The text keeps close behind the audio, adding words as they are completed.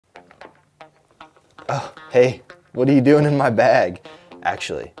Oh, hey, what are you doing in my bag?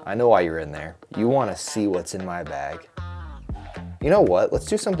 Actually, I know why you're in there. You want to see what's in my bag. You know what? Let's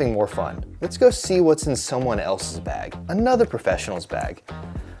do something more fun. Let's go see what's in someone else's bag, another professional's bag.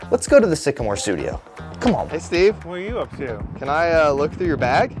 Let's go to the Sycamore studio. Come on. Hey, Steve. What are you up to? Can I look through your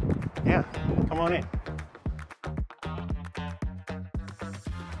bag? Yeah, come on in.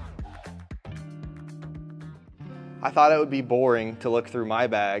 I thought it would be boring to look through my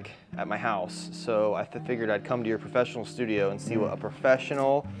bag at my house, so I figured I'd come to your professional studio and see what a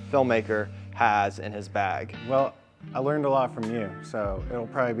professional filmmaker has in his bag. Well, I learned a lot from you, so it'll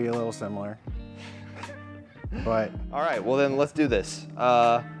probably be a little similar. But all right, well then let's do this.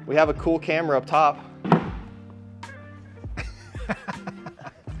 We have a cool camera up top.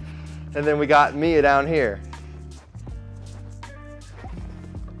 And then we got Mia down here.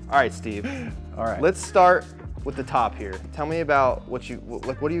 All right, Steve. all right. Let's start with the top here. Tell me about what do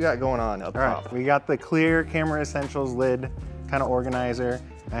you got going on up top? Right, we got the clear Camera Essentials lid kind of organizer.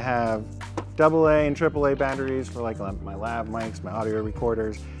 I have AA and AAA batteries for like my lav mics, my audio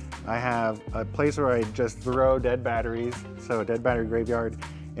recorders. I have a place where I just throw dead batteries, so a dead battery graveyard,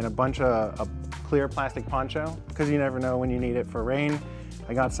 in a bunch of a clear plastic poncho, because you never know when you need it for rain.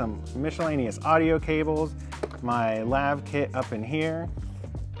 I got some miscellaneous audio cables, my lav kit up in here,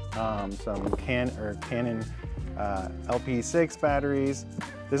 some Canon LP6 batteries.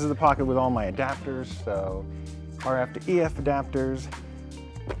 This is the pocket with all my adapters, so RF to EF adapters,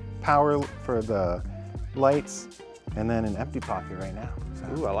 power for the lights, and then an empty pocket right now. So,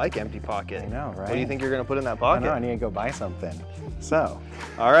 ooh, I like empty pocket. I know, right? What do you think you're gonna put in that pocket? I know, I need to go buy something. So.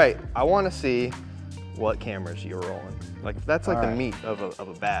 All right, I wanna see what cameras you're rolling. Like, that's like all the right. meat of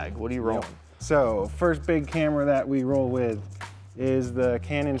a bag. What are you rolling? So, first big camera that we roll with is the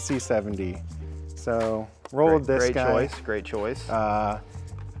Canon C70. So, roll with this guy. Great choice.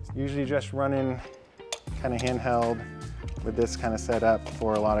 Usually just running kind of handheld with this kind of setup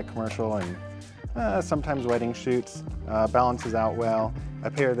for a lot of commercial and sometimes wedding shoots. Balances out well. I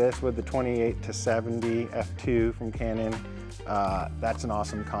pair this with the 28-70 f2 from Canon. That's an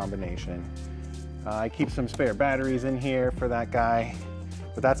awesome combination. I keep some spare batteries in here for that guy,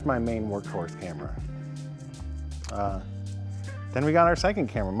 but that's my main workhorse camera. Then we got our second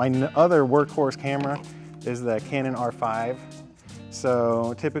camera. My other workhorse camera is the Canon R5.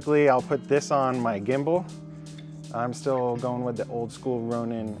 So typically I'll put this on my gimbal. I'm still going with the old school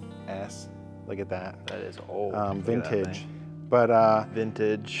Ronin S. Look at that. That is old. Vintage. But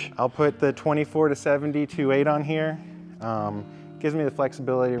vintage. I'll put the 24-70 2.8 on here. Gives me the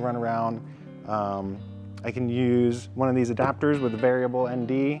flexibility to run around. I can use one of these adapters with a variable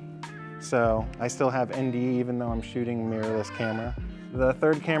ND. So I still have ND even though I'm shooting mirrorless camera. The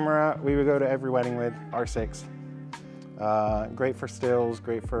third camera we would go to every wedding with, R6. Great for stills,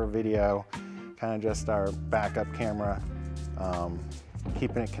 great for video, kind of just our backup camera.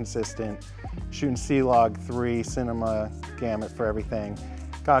 Keeping it consistent, shooting C-Log 3 cinema gamut for everything.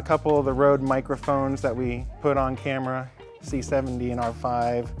 Got a couple of the Rode microphones that we put on camera, C70 and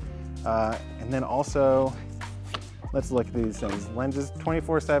R5. And then also, let's look at these things. Lenses,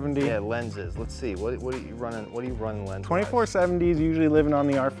 24-70. Yeah, lenses. Let's see. What are you running? What are you running lens? 24-70 is usually living on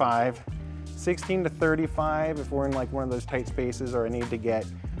the R5. 16-35 if we're in like one of those tight spaces or I need to get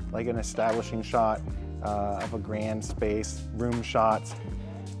like an establishing shot of a grand space, room shots.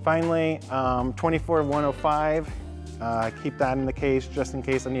 Finally, 24-105. Keep that in the case just in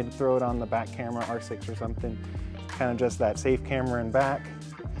case I need to throw it on the back camera, R6 or something. Kind of just that safe camera in back.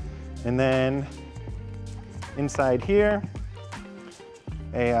 And then inside here,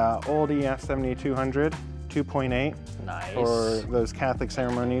 a old EF7200 2.8. Nice. For those Catholic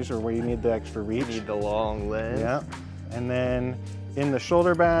ceremonies or where you need the extra reach. You need the long lens. Yeah. And then in the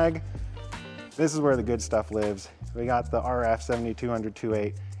shoulder bag, this is where the good stuff lives. We got the RF 7200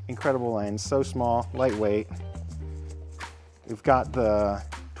 2.8. Incredible lens, so small, lightweight. We've got the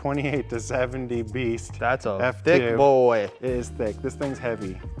 28-70 Beast. That's a F2. thick boy. It is thick. This thing's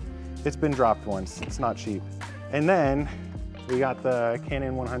heavy. It's been dropped once. It's not cheap. And then we got the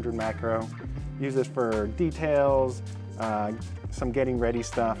Canon 100 macro. Use this for details, some getting ready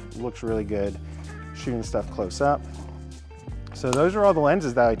stuff. Looks really good. Shooting stuff close up. So those are all the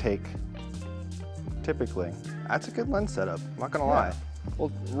lenses that I take, typically. That's a good lens setup. I'm not gonna lie.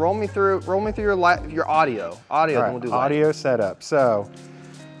 Well, roll me through your audio. Audio, then we'll do lighting. Audio setup. So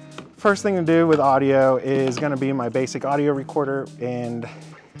first thing to do with audio is going to be my basic audio recorder, and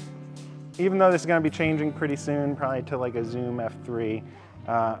even though this is going to be changing pretty soon, probably to like a Zoom F3,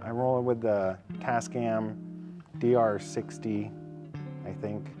 I roll it with the Tascam DR60, I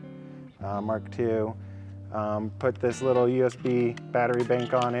think, Mark II. Put this little USB battery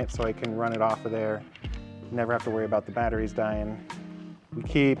bank on it so I can run it off of there. Never have to worry about the batteries dying. We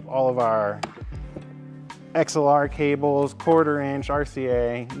keep all of our XLR cables, 1/4 inch,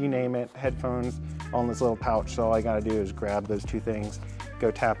 RCA, you name it, headphones all in this little pouch. So all I gotta do is grab those two things,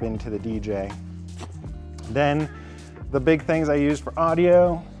 go tap into the DJ. Then the big things I use for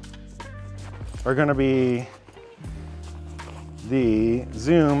audio are gonna be the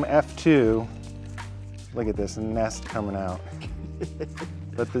Zoom F2. Look at this nest coming out.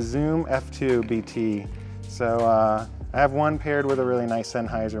 But the Zoom F2 BT. So I have one paired with a really nice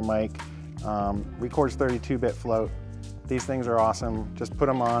Sennheiser mic. Records 32-bit float. These things are awesome. Just put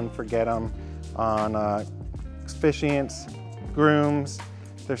them on, forget them. On officiants, grooms,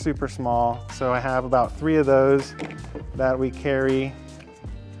 they're super small. So I have about 3 of those that we carry.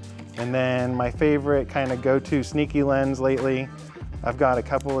 And then my favorite kind of go-to sneaky lens lately, I've got a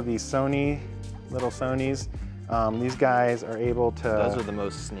couple of these little Sonys. These guys are able to— Those are the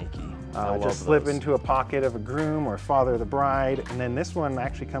most sneaky. just slip into a pocket of a groom or father of the bride. And then this one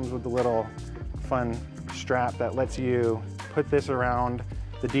actually comes with a little fun strap that lets you put this around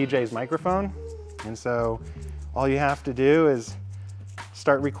the DJ's microphone. And so all you have to do is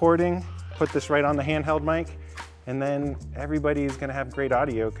start recording, put this right on the handheld mic, and then everybody's gonna have great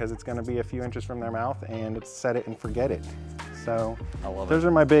audio because it's gonna be a few inches from their mouth and it's set it and forget it. So those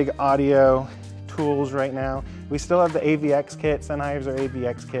are my big audio tools right now. We still have the AVX kit, Sennheiser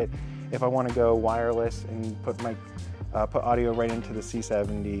AVX kit, if I want to go wireless and put audio right into the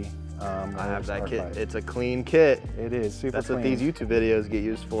C70. I have that kit. It's a clean kit. It is super That's clean. what these YouTube videos get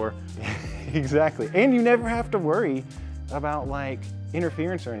used for. Exactly. And you never have to worry about like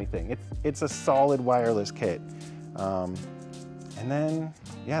interference or anything. It's a solid wireless kit. And then,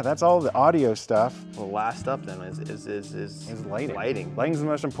 yeah, that's all the audio stuff. Well, last up then is lighting. Lighting. Lighting's the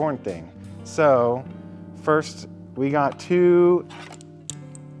most important thing. So first we got 2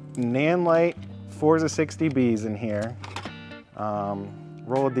 Nanlite Forza 60Bs in here.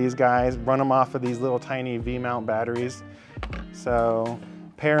 Rolled these guys, run them off of these little tiny V-mount batteries. So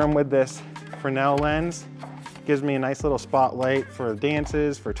pair them with this Fresnel lens. Gives me a nice little spotlight for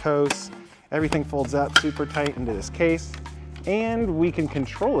dances, for toasts. Everything folds up super tight into this case. And we can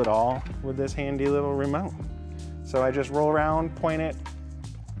control it all with this handy little remote. So I just roll around, point it,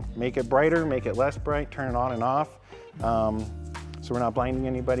 make it brighter, make it less bright, turn it on and off. So we're not blinding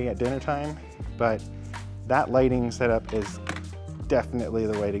anybody at dinner time, but that lighting setup is definitely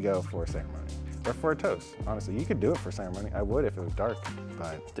the way to go for a ceremony. Or for a toast, honestly. You could do it for ceremony. I would if it was dark,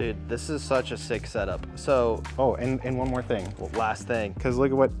 but. Dude, this is such a sick setup. So. Oh, and one more thing. Well, last thing. Because look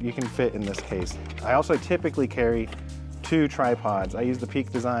at what you can fit in this case. I also typically carry 2 tripods. I use the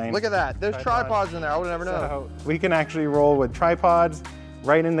Peak Design. Look at that, there's tripods in there, I would never know. So we can actually roll with tripods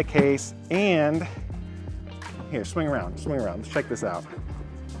right in the case, and here, swing around, let's check this out.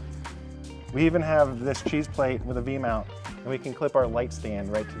 We even have this cheese plate with a V-mount, and we can clip our light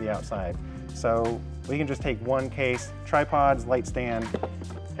stand right to the outside. So we can just take one case, tripods, light stand,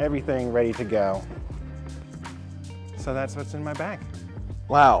 everything ready to go. So that's what's in my bag.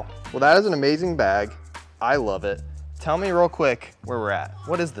 Wow, well that is an amazing bag. I love it. Tell me real quick where we're at.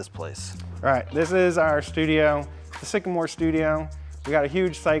 What is this place? All right, this is our studio, the Sycamore Studio. We got a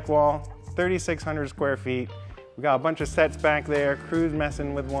huge cyc wall, 3,600 square feet. We got a bunch of sets back there, crew's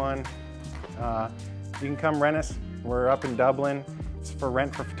messing with one. You can come rent us. We're up in Dublin. It's for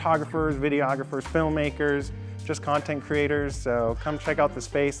rent for photographers, videographers, filmmakers, just content creators. So come check out the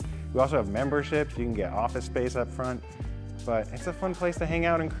space. We also have memberships. You can get office space up front, but it's a fun place to hang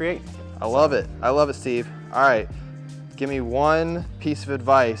out and create. I love it, Steve. All right, give me one piece of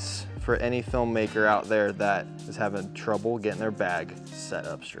advice for any filmmaker out there that is having trouble getting their bag set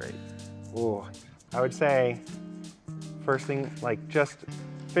up straight. Ooh, I would say, first thing, like just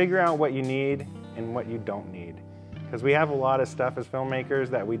figure out what you need and what you don't need. Because we have a lot of stuff as filmmakers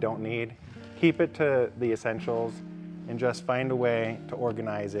that we don't need. Keep it to the essentials and just find a way to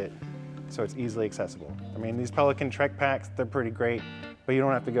organize it so it's easily accessible. I mean, these Pelican Trek packs, they're pretty great, but you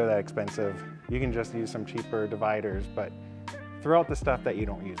don't have to go that expensive. You can just use some cheaper dividers, but throw out the stuff that you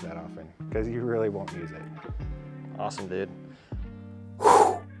don't use that often, because you really won't use it. Awesome, dude.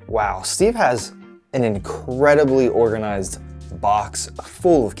 Wow, Steve has an incredibly organized box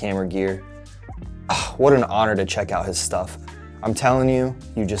full of camera gear. What an honor to check out his stuff. I'm telling you,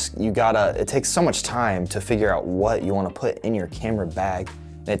 it takes so much time to figure out what you want to put in your camera bag,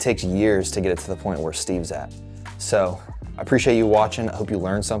 and it takes years to get it to the point where Steve's at. So I appreciate you watching. I hope you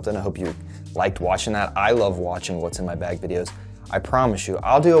learned something. I hope you liked watching that. I love watching what's in my bag videos. I promise you,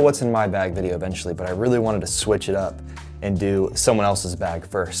 I'll do a what's in my bag video eventually, but I really wanted to switch it up and do someone else's bag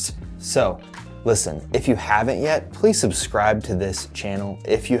first. So Listen, if you haven't yet, please subscribe to this channel.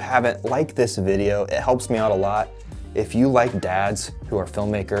 If you haven't, like this video, it helps me out a lot. If you like dads who are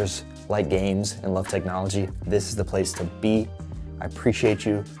filmmakers, like games, and love technology, this is the place to be. I appreciate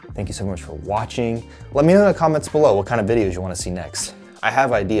you. Thank you so much for watching. Let me know in the comments below what kind of videos you want to see next. I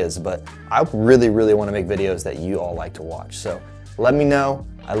have ideas, but I really want to make videos that you all like to watch. So let me know.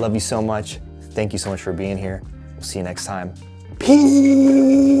 I love you so much. Thank you so much for being here. We'll see you next time.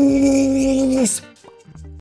 Peace.